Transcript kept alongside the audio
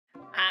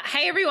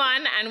Hey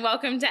everyone, and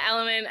welcome to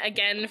Element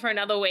again for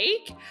another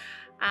week.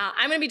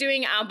 I'm going to be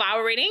doing our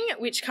Bible reading,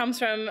 which comes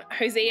from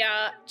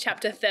Hosea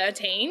chapter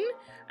 13, and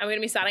we're going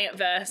to be starting at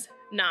verse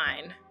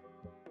 9.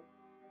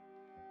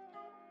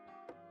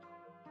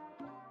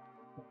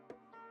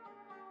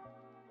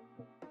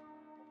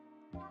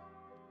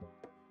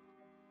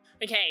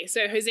 Okay,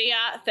 so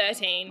Hosea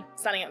 13,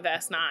 starting at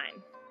verse 9.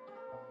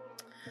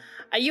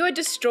 Are you a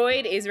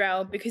destroyed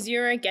Israel because you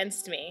are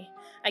against me,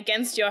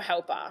 against your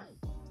helper?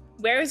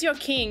 Where is your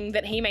king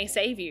that he may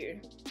save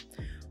you?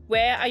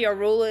 Where are your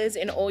rulers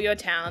in all your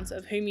towns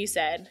of whom you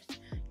said,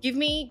 give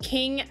me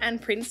king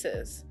and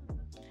princes?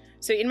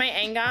 So in my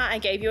anger I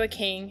gave you a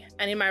king,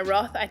 and in my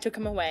wrath I took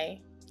him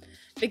away.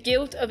 The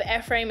guilt of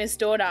Ephraim is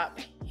stored up,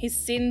 his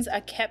sins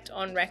are kept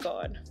on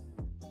record.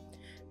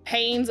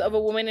 Pains of a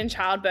woman in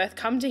childbirth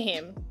come to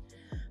him,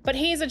 but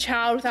he is a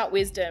child without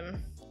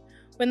wisdom.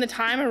 When the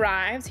time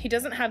arrives, he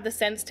doesn't have the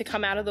sense to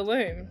come out of the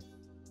womb.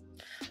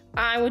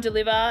 I will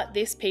deliver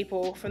this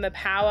people from the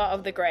power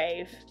of the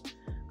grave.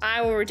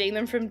 I will redeem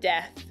them from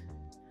death.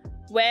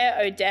 Where,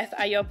 O death,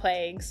 are your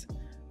plagues?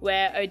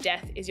 Where, O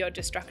death, is your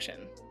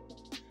destruction?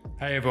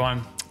 Hey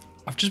everyone.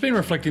 I've just been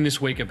reflecting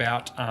this week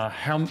about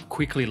how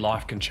quickly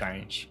life can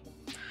change.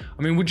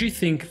 I mean, would you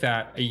think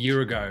that a year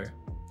ago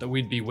that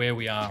we'd be where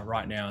we are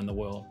right now in the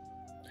world?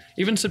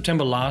 Even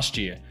September last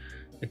year,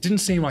 it didn't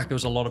seem like there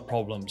was a lot of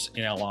problems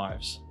in our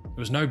lives. There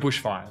was no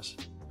bushfires.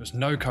 There was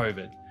no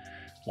COVID.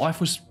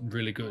 Life was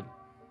really good.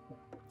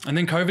 And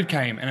then COVID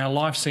came and our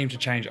life seemed to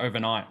change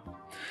overnight.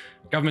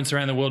 Governments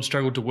around the world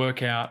struggled to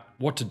work out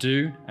what to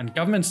do, and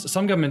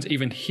some governments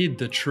even hid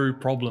the true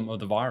problem of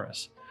the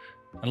virus.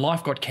 And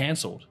life got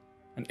cancelled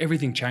and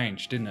everything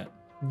changed, didn't it?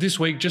 This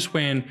week, just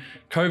when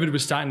COVID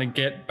was starting to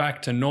get back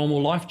to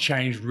normal, life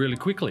changed really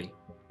quickly.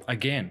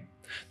 Again,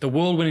 the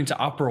world went into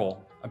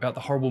uproar about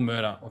the horrible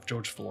murder of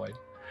George Floyd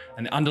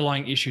and the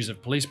underlying issues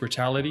of police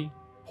brutality,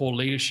 poor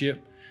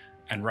leadership,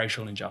 and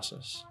racial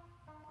injustice.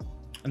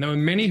 And there were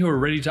many who were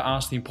ready to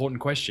ask the important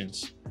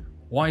questions.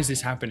 Why is this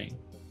happening?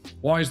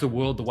 Why is the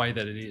world the way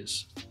that it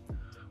is?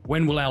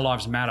 When will our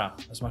lives matter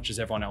as much as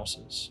everyone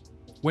else's?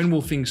 When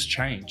will things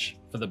change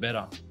for the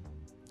better?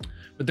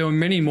 But there were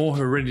many more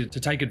who were ready to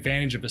take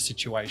advantage of the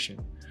situation,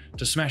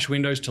 to smash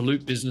windows, to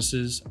loot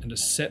businesses, and to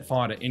set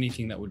fire to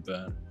anything that would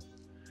burn.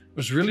 It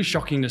was really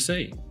shocking to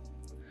see.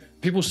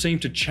 People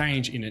seemed to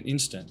change in an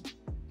instant.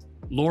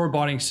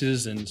 Law-abiding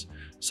citizens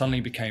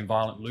suddenly became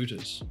violent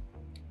looters.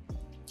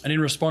 And in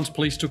response,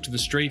 police took to the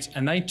streets,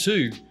 and they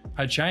too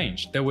had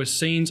changed. There were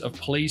scenes of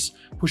police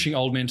pushing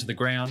old men to the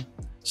ground,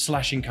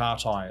 slashing car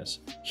tires,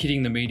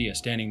 hitting the media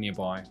standing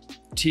nearby,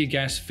 tear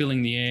gas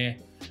filling the air.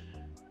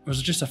 It was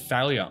just a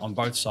failure on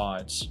both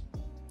sides.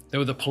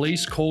 There were the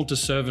police called to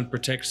serve and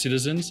protect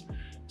citizens,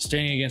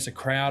 standing against a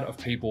crowd of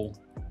people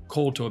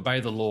called to obey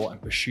the law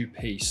and pursue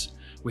peace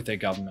with their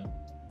government.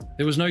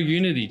 There was no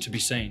unity to be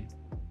seen.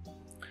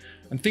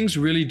 And things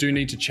really do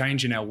need to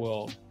change in our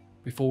world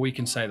before we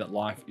can say that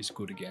life is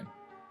good again.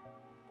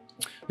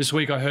 This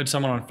week I heard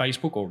someone on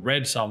Facebook, or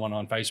read someone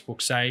on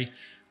Facebook say,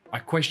 I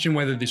question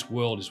whether this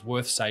world is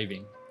worth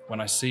saving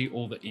when I see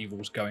all the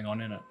evils going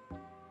on in it.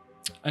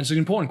 And it's an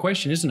important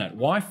question, isn't it?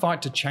 Why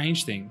fight to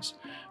change things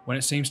when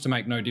it seems to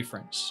make no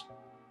difference?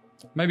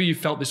 Maybe you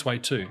felt this way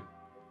too.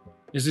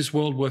 Is this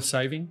world worth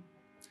saving?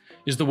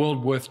 Is the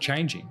world worth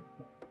changing?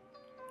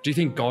 Do you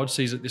think God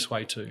sees it this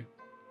way too?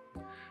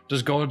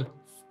 Does God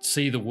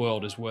see the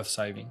world as worth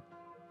saving?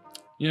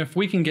 You know, if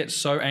we can get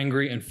so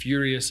angry and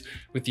furious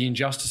with the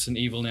injustice and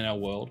evil in our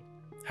world,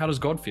 how does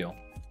God feel?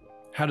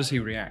 How does he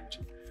react?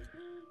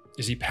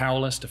 Is he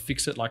powerless to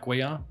fix it like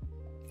we are?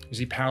 Is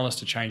he powerless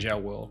to change our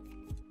world?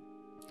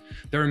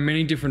 There are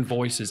many different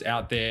voices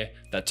out there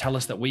that tell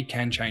us that we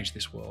can change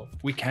this world.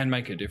 We can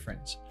make a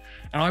difference.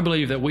 And I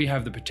believe that we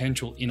have the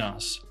potential in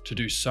us to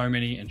do so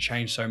many and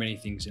change so many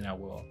things in our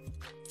world.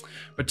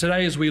 But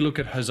today, as we look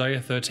at Hosea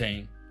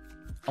 13,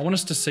 I want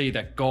us to see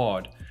that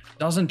God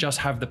doesn't just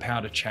have the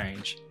power to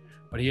change,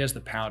 but he has the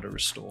power to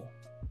restore.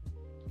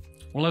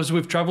 Well, as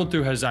we've traveled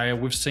through Hosea,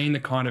 we've seen the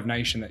kind of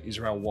nation that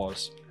Israel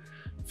was.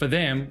 For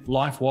them,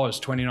 life was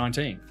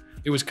 2019.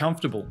 It was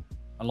comfortable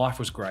and life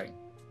was great.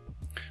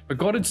 But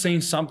God had seen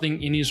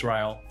something in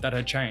Israel that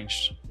had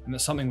changed and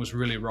that something was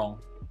really wrong.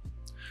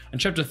 And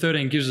chapter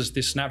 13 gives us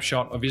this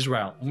snapshot of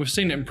Israel. And we've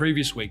seen it in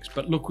previous weeks,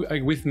 but look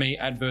with me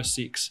at verse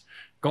 6.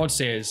 God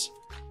says,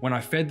 when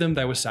I fed them,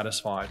 they were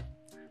satisfied.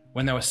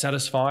 When they were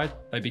satisfied,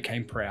 they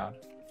became proud,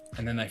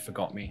 and then they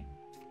forgot me.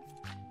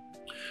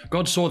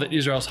 God saw that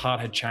Israel's heart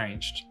had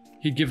changed.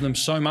 He'd given them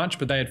so much,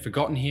 but they had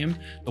forgotten him,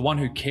 the one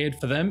who cared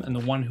for them and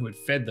the one who had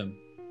fed them.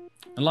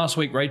 And last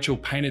week, Rachel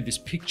painted this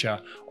picture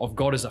of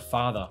God as a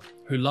father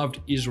who loved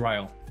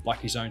Israel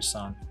like his own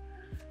son.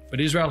 But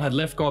Israel had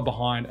left God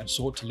behind and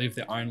sought to live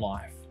their own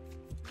life.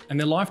 And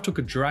their life took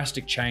a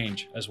drastic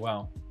change as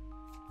well.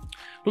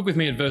 Look with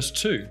me at verse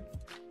 2.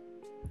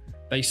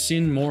 They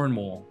sin more and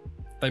more.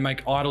 They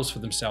make idols for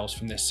themselves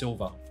from their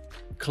silver,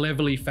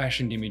 cleverly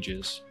fashioned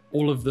images,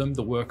 all of them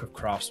the work of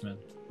craftsmen.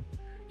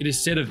 It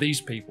is said of these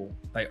people,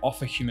 they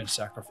offer human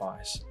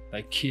sacrifice.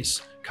 They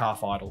kiss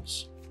calf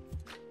idols.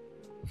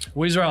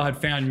 Well, Israel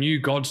had found new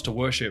gods to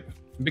worship.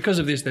 And because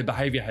of this, their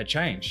behavior had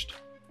changed.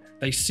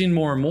 They sin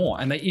more and more,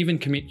 and they even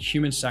commit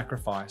human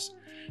sacrifice.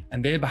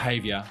 And their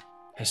behavior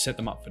has set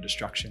them up for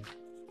destruction.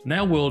 And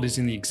our world is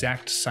in the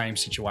exact same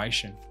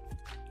situation.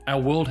 Our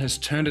world has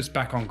turned its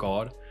back on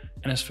God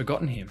and has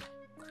forgotten him.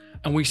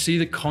 And we see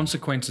the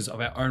consequences of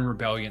our own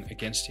rebellion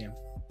against him.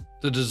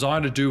 The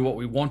desire to do what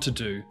we want to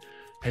do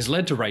has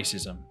led to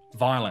racism,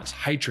 violence,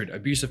 hatred,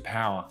 abuse of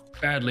power,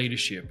 bad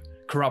leadership,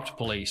 corrupt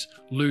police,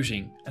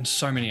 looting, and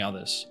so many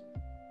others.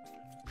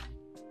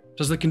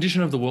 Does the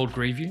condition of the world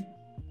grieve you?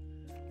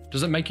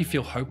 Does it make you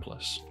feel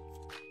hopeless?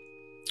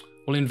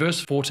 Well, in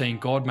verse 14,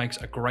 God makes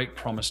a great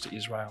promise to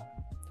Israel.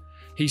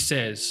 He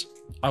says,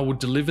 "I will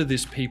deliver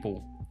this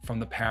people from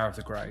the power of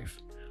the grave.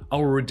 I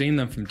will redeem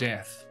them from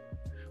death.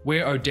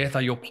 Where, O death,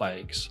 are your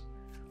plagues?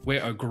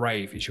 Where, O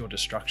grave, is your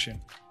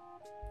destruction?"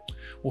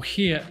 Well,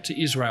 here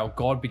to Israel,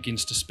 God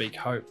begins to speak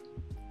hope.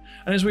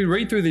 And as we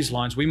read through these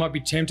lines, we might be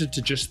tempted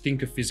to just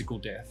think of physical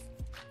death.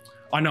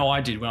 I know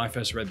I did when I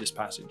first read this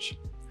passage.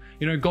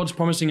 You know, God's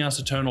promising us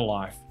eternal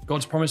life.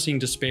 God's promising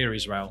to spare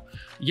Israel.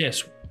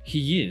 Yes,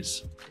 he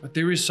is, but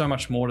there is so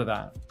much more to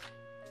that.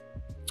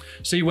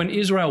 See, when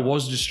Israel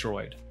was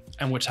destroyed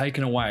and were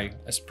taken away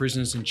as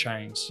prisoners in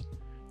chains,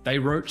 they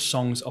wrote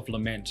songs of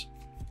lament.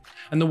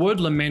 And the word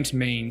lament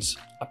means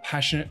a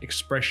passionate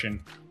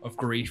expression of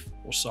grief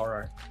or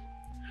sorrow.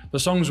 The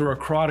songs were a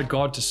cry to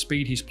God to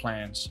speed his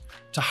plans,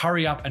 to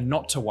hurry up and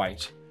not to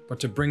wait, but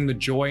to bring the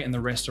joy and the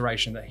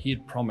restoration that he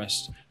had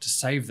promised to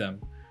save them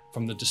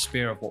from the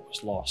despair of what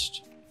was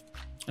lost.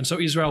 And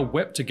so Israel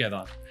wept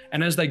together,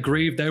 and as they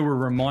grieved, they were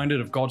reminded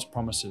of God's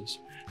promises.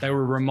 They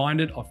were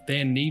reminded of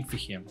their need for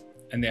him,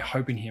 and their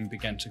hope in him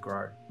began to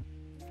grow.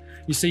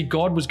 You see,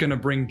 God was going to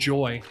bring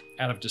joy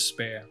out of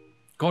despair.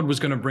 God was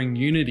going to bring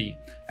unity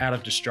out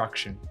of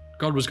destruction.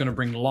 God was going to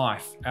bring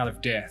life out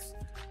of death.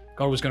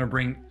 God was going to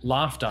bring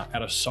laughter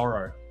out of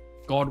sorrow.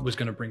 God was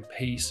going to bring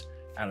peace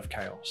out of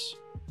chaos.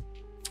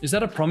 Is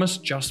that a promise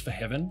just for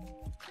heaven?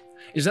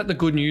 Is that the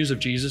good news of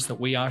Jesus that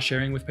we are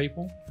sharing with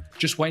people?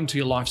 Just wait until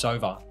your life's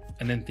over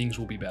and then things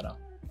will be better.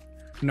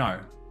 No.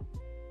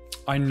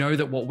 I know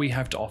that what we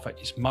have to offer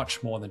is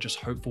much more than just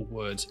hopeful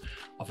words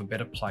of a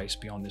better place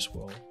beyond this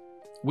world.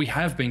 We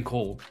have been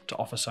called to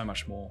offer so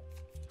much more.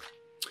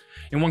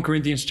 In 1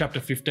 Corinthians chapter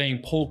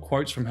 15, Paul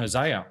quotes from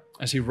Hosea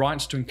as he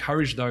writes to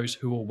encourage those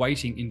who are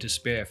waiting in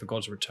despair for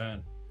God's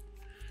return.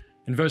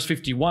 In verse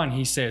 51,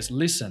 he says,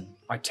 "Listen,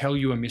 I tell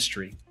you a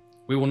mystery.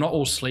 We will not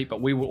all sleep,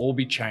 but we will all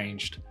be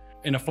changed.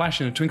 In a flash,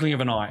 in the twinkling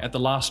of an eye, at the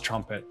last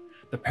trumpet,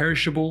 the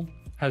perishable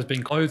has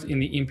been clothed in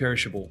the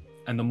imperishable,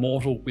 and the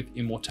mortal with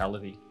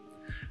immortality.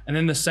 And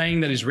then the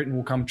saying that is written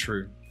will come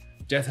true.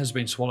 Death has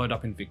been swallowed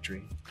up in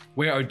victory.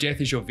 Where, O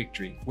death, is your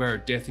victory? Where, O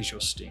death, is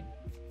your sting?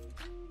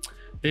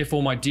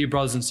 Therefore, my dear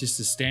brothers and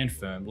sisters, stand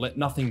firm. Let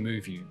nothing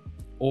move you.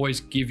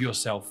 Always give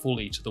yourself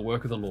fully to the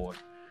work of the Lord,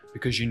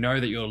 because you know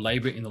that your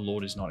labor in the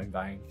Lord is not in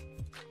vain."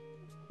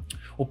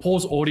 Well,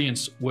 Paul's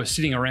audience were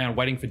sitting around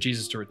waiting for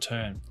Jesus to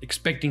return,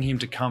 expecting him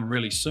to come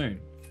really soon.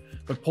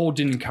 But Paul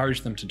didn't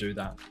encourage them to do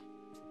that.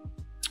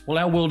 Well,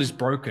 our world is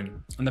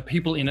broken, and the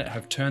people in it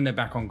have turned their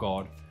back on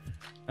God.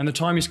 And the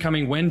time is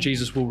coming when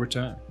Jesus will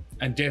return,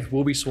 and death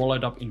will be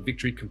swallowed up in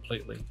victory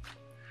completely.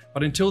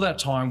 But until that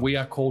time, we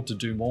are called to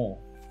do more.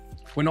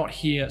 We're not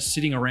here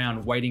sitting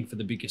around waiting for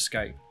the big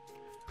escape.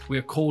 We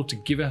are called to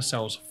give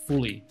ourselves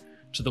fully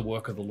to the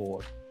work of the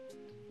Lord.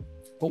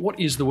 But what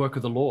is the work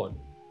of the Lord?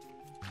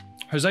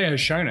 Hosea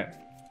has shown it,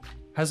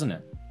 hasn't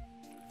it?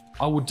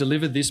 "I will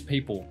deliver this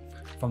people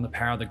from the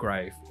power of the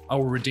grave. I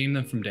will redeem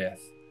them from death.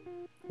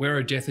 Where,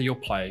 O death, are your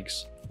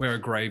plagues? Where, O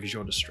grave, is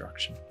your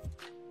destruction?"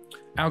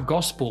 Our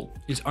gospel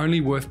is only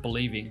worth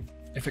believing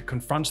if it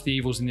confronts the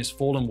evils in this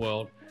fallen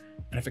world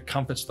and if it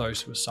comforts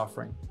those who are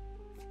suffering.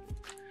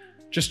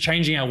 Just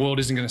changing our world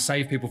isn't going to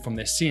save people from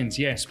their sins,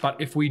 yes, but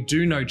if we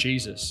do know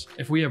Jesus,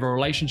 if we have a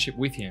relationship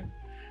with him,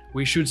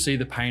 we should see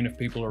the pain of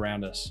people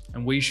around us,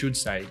 and we should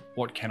say,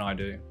 "What can I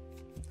do?"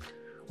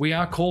 We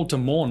are called to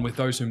mourn with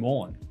those who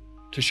mourn,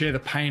 to share the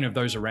pain of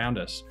those around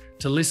us,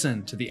 to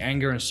listen to the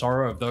anger and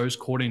sorrow of those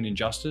caught in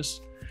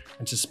injustice,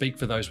 and to speak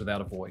for those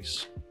without a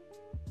voice.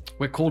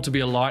 We're called to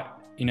be a light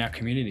in our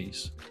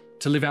communities,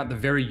 to live out the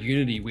very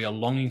unity we are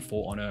longing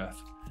for on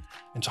earth,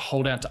 and to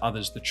hold out to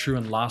others the true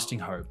and lasting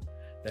hope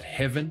that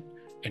heaven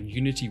and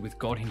unity with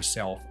God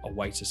himself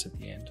awaits us at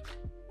the end.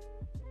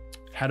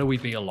 How do we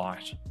be a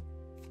light?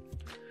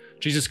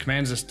 Jesus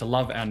commands us to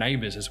love our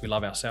neighbors as we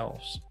love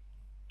ourselves.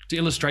 To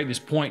illustrate this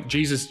point,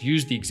 Jesus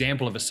used the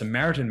example of a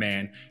Samaritan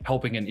man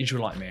helping an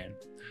Israelite man.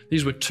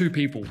 These were two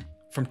people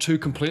from two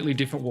completely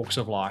different walks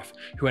of life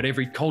who had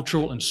every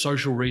cultural and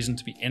social reason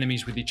to be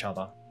enemies with each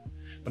other.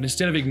 But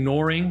instead of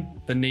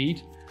ignoring the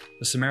need,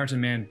 the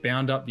Samaritan man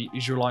bound up the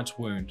Israelite's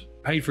wound,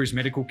 paid for his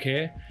medical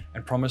care,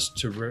 and promised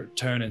to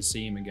return and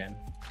see him again.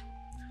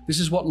 This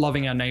is what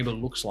loving our neighbor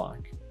looks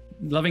like.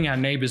 Loving our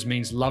neighbors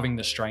means loving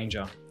the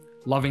stranger,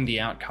 loving the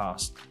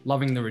outcast,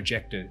 loving the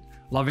rejected,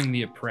 loving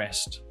the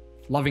oppressed,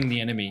 loving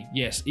the enemy,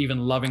 yes, even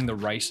loving the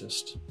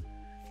racist.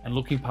 and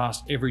looking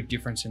past every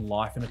difference in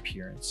life and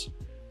appearance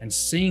and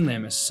seeing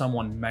them as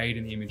someone made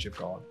in the image of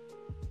God.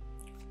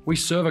 We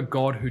serve a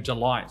God who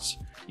delights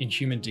in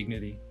human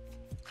dignity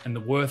and the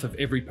worth of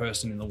every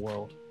person in the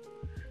world.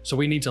 So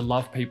we need to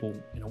love people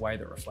in a way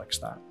that reflects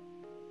that.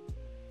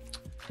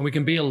 And we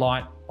can be a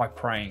light by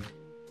praying.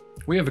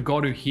 We have a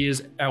God who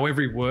hears our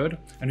every word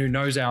and who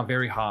knows our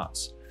very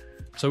hearts.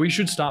 So we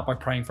should start by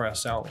praying for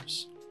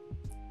ourselves.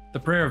 The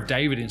prayer of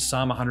David in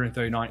Psalm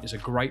 139 is a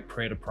great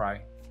prayer to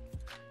pray.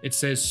 It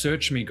says,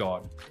 "Search me,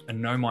 God,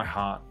 and know my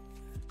heart.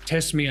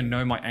 Test me and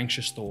know my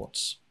anxious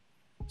thoughts.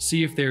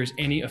 See if there is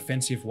any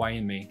offensive way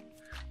in me,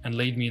 and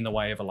lead me in the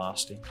way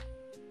everlasting."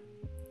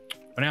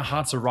 When our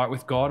hearts are right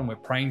with God and we're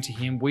praying to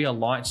Him, we are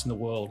lights in the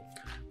world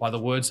by the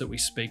words that we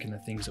speak and the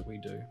things that we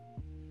do.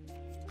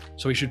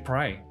 So we should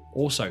pray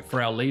also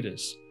for our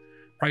leaders.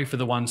 Pray for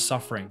the ones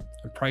suffering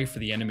and pray for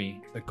the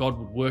enemy, that God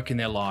would work in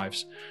their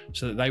lives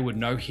so that they would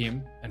know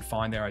Him and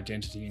find their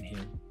identity in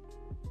Him.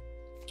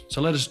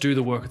 So let us do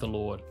the work of the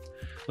Lord.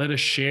 Let us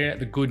share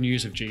the good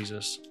news of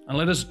Jesus, and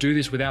let us do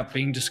this without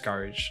being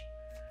discouraged,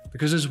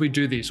 because as we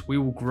do this, we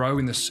will grow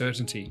in the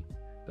certainty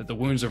that the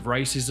wounds of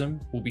racism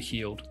will be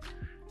healed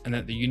and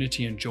that the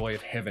unity and joy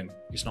of heaven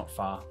is not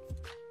far.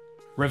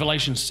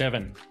 Revelation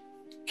 7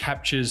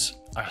 captures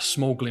a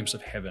small glimpse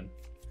of heaven.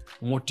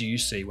 And what do you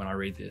see when I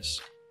read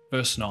this?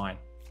 Verse 9.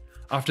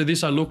 "After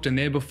this I looked, and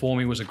there before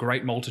me was a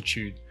great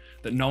multitude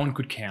that no one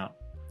could count,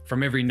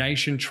 from every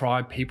nation,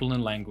 tribe, people,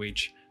 and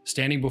language,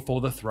 standing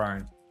before the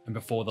throne and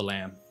before the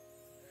Lamb.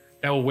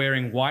 They were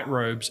wearing white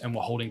robes and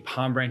were holding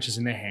palm branches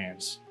in their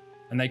hands.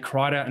 And they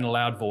cried out in a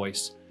loud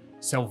voice,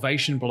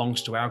 'Salvation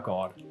belongs to our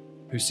God,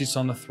 who sits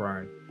on the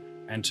throne,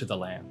 and to the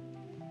Lamb.'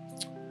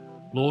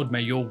 Lord,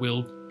 may your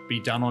will be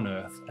done on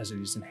earth as it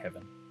is in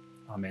heaven.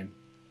 Amen."